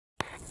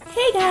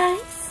Hey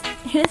guys,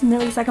 it's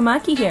Millie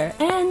Sakamaki here,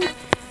 and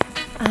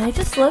I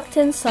just looked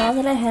and saw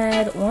that I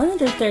had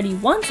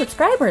 131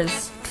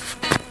 subscribers.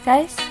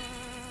 Guys,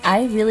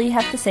 I really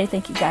have to say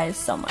thank you guys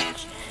so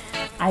much.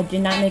 I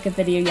did not make a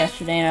video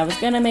yesterday, and I was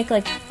gonna make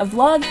like a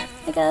vlog,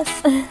 I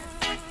guess,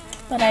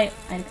 but I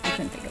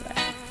couldn't think of that.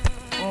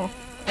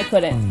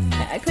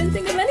 I couldn't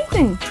think of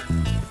anything.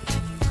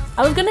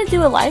 I was gonna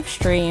do a live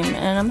stream,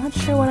 and I'm not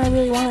sure when I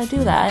really want to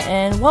do that,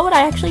 and what would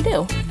I actually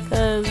do?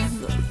 Because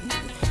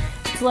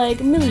it's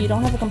like, Millie, you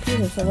don't have a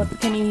computer, so what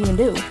can you even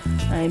do?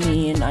 I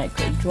mean, I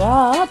could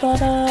draw,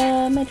 but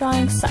my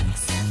drawing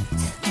sucks.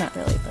 Not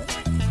really, but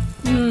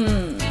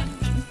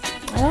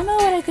I don't know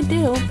what I could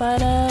do,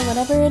 but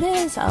whatever it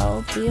is,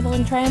 I'll be able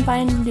to try and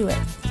find and do it.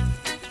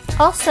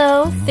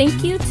 Also,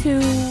 thank you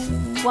to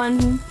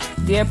one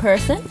dear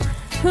person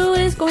who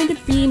is going to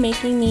be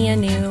making me a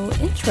new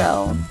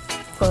intro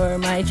for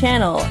my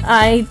channel.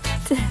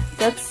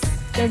 That's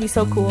gonna be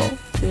so cool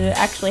to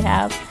actually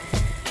have,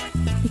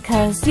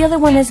 because the other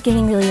one is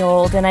getting really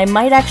old, and I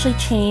might actually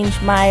change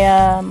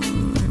my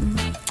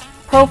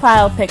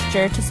profile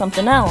picture to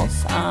something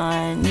else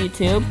on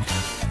YouTube.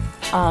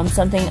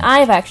 Something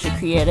I've actually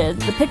created.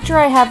 The picture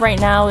I have right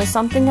now is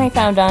something I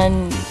found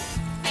on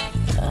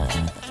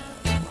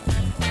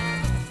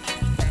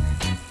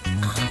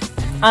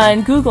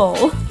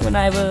Google when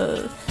I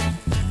was,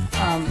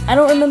 I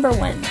don't remember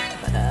when,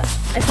 but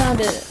I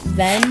found it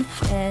then,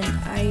 and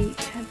I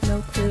have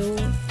no clue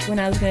when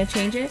I was going to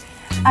change it.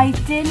 I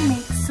did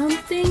make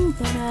something,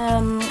 but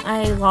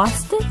I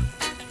lost it,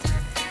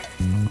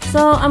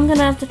 so I'm going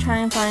to have to try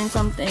and find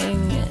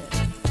something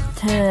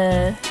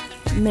to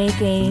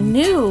make a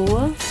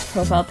new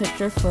profile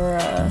picture for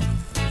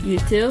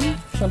YouTube,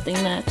 something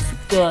that's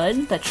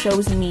good, that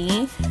shows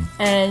me,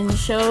 and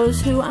shows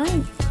who I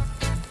am.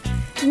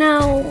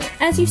 Now,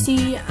 as you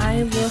see,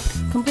 I look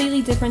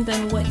completely different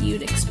than what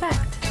you'd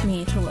expect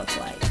me to look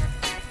like.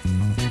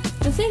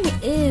 The thing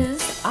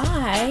is,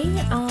 I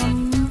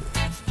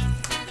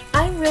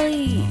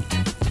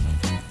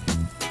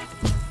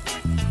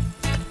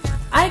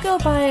go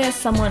by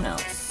someone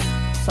else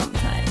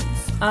sometimes.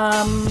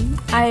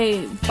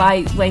 I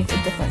buy like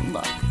a different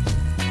look.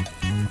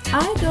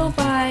 I go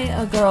by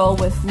a girl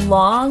with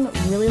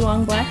really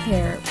long black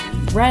hair,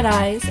 red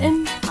eyes,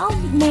 and I'll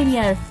maybe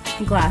add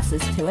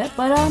glasses to it,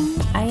 but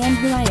I am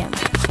who I am.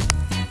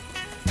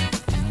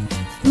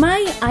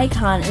 My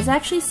icon is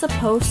actually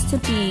supposed to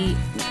be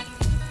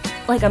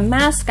like a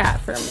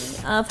mascot for me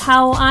of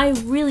how I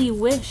really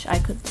wish I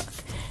could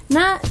look.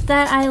 Not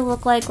that I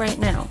look like right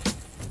now.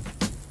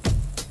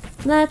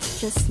 That's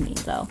just me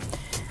though.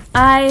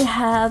 I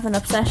have an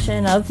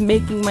obsession of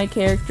making my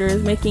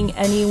characters, making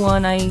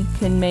anyone I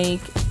can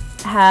make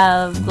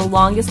have the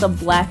longest of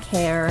black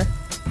hair,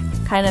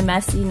 kind of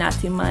messy, not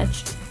too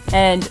much,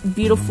 and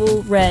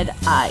beautiful red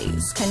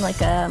eyes, kind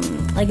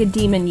of like a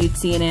demon you'd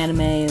see in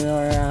anime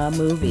or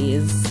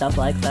movies, stuff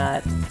like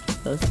that.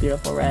 Those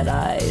beautiful red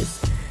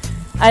eyes.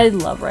 I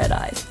love red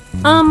eyes.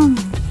 And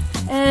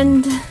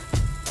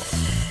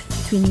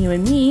between you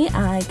and me,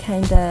 I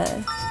kind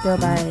of go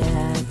by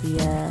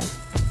the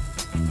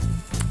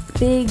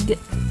big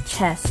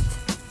chest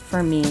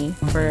for me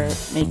for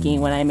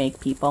making when I make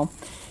people.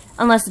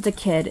 Unless it's a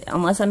kid.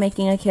 Unless I'm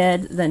making a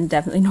kid, then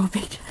definitely no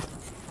big chest.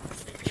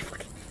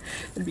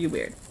 It'd be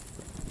weird.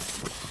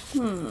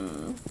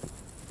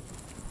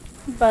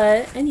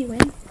 But anyway,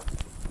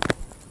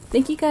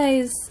 thank you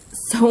guys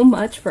so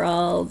much for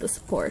all the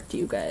support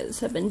you guys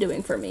have been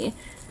doing for me.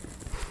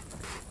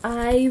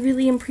 I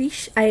really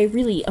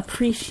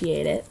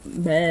appreciate it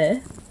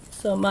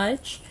so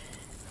much,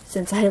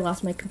 since I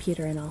lost my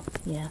computer and all.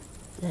 Yeah.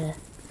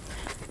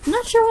 I'm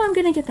not sure when I'm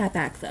gonna get that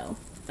back though.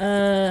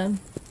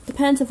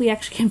 Depends if we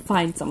actually can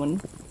find someone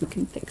who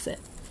can fix it.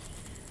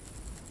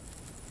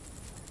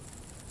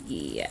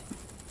 Yeah.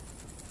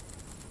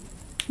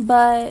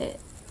 But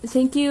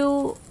thank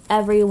you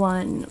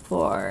everyone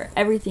for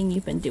everything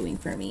you've been doing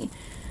for me.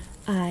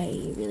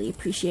 I really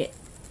appreciate it.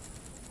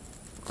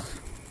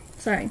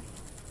 Sorry.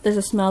 There's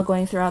a smell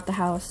going throughout the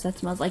house that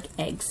smells like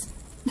eggs.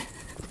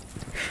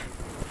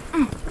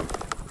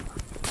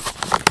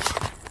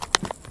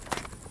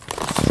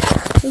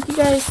 Thank you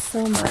guys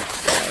so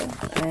much, though.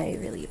 I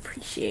really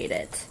appreciate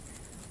it.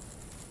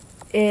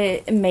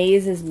 It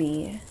amazes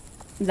me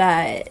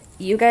that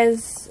you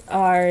guys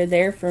are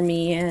there for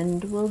me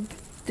and will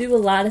do a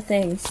lot of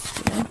things,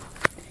 you know?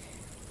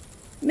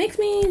 Makes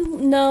me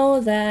know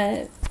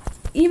that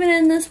even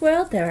in this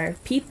world there are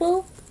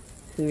people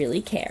who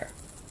really care.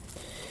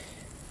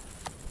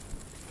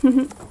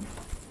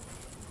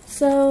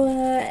 So,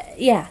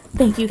 yeah,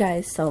 thank you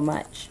guys so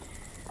much.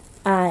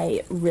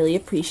 I really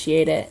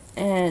appreciate it,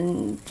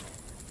 and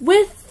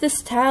with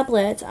this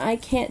tablet, I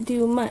can't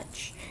do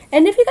much.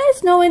 And if you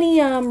guys know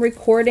any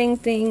recording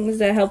things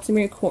that helps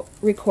me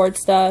record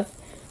stuff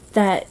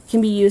that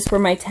can be used for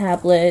my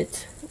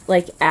tablet,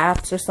 like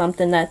apps or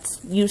something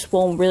that's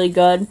useful and really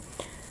good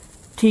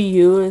to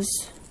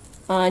use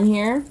on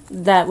here,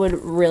 that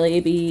would really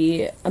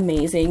be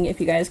amazing if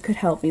you guys could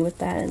help me with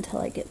that until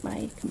I get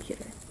my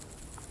computer.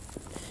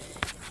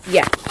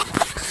 yeah.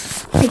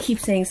 I keep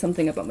saying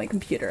something about my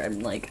computer.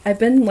 I've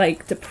been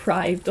like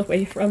deprived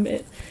away from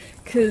it.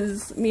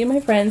 Because me and my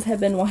friends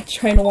have been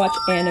trying to watch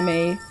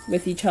anime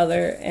with each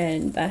other,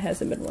 and that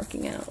hasn't been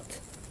working out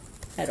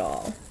at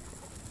all.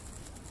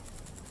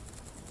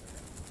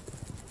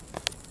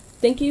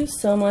 Thank you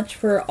so much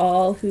for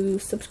all who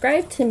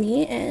subscribe to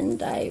me,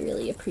 and I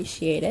really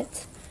appreciate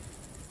it.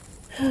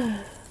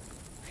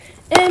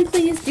 And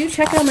please do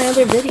check out my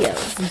other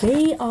videos.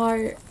 They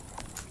are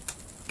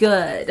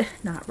good.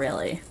 Not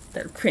really.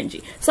 They're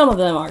cringy. Some of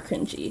them are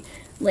cringy.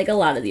 Like, a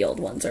lot of the old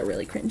ones are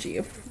really cringy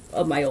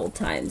of my old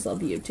times of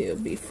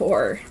YouTube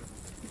before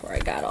I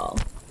got all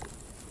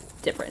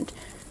different.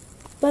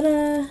 But,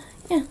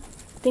 yeah.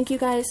 Thank you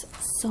guys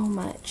so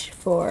much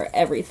for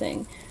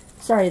everything.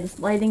 Sorry, this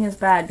lighting is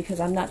bad because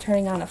I'm not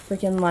turning on a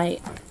freaking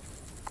light.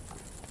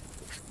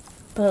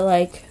 But,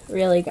 like,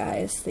 really,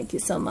 guys, thank you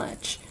so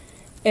much.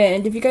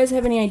 And if you guys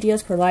have any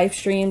ideas for live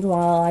streams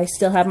while I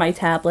still have my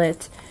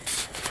tablet,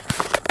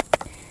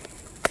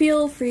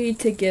 feel free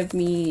to give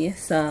me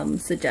some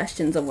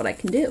suggestions of what I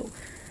can do.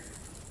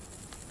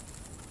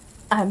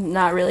 I'm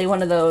not really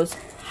one of those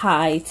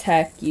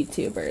high-tech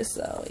YouTubers,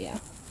 so yeah.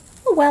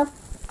 Oh well,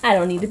 I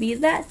don't need to be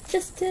that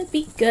just to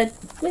be good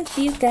with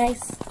you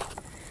guys.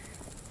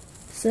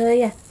 So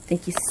yeah,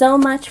 thank you so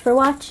much for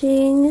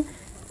watching,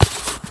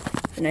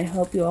 and I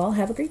hope you all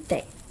have a great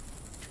day.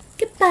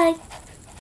 Goodbye!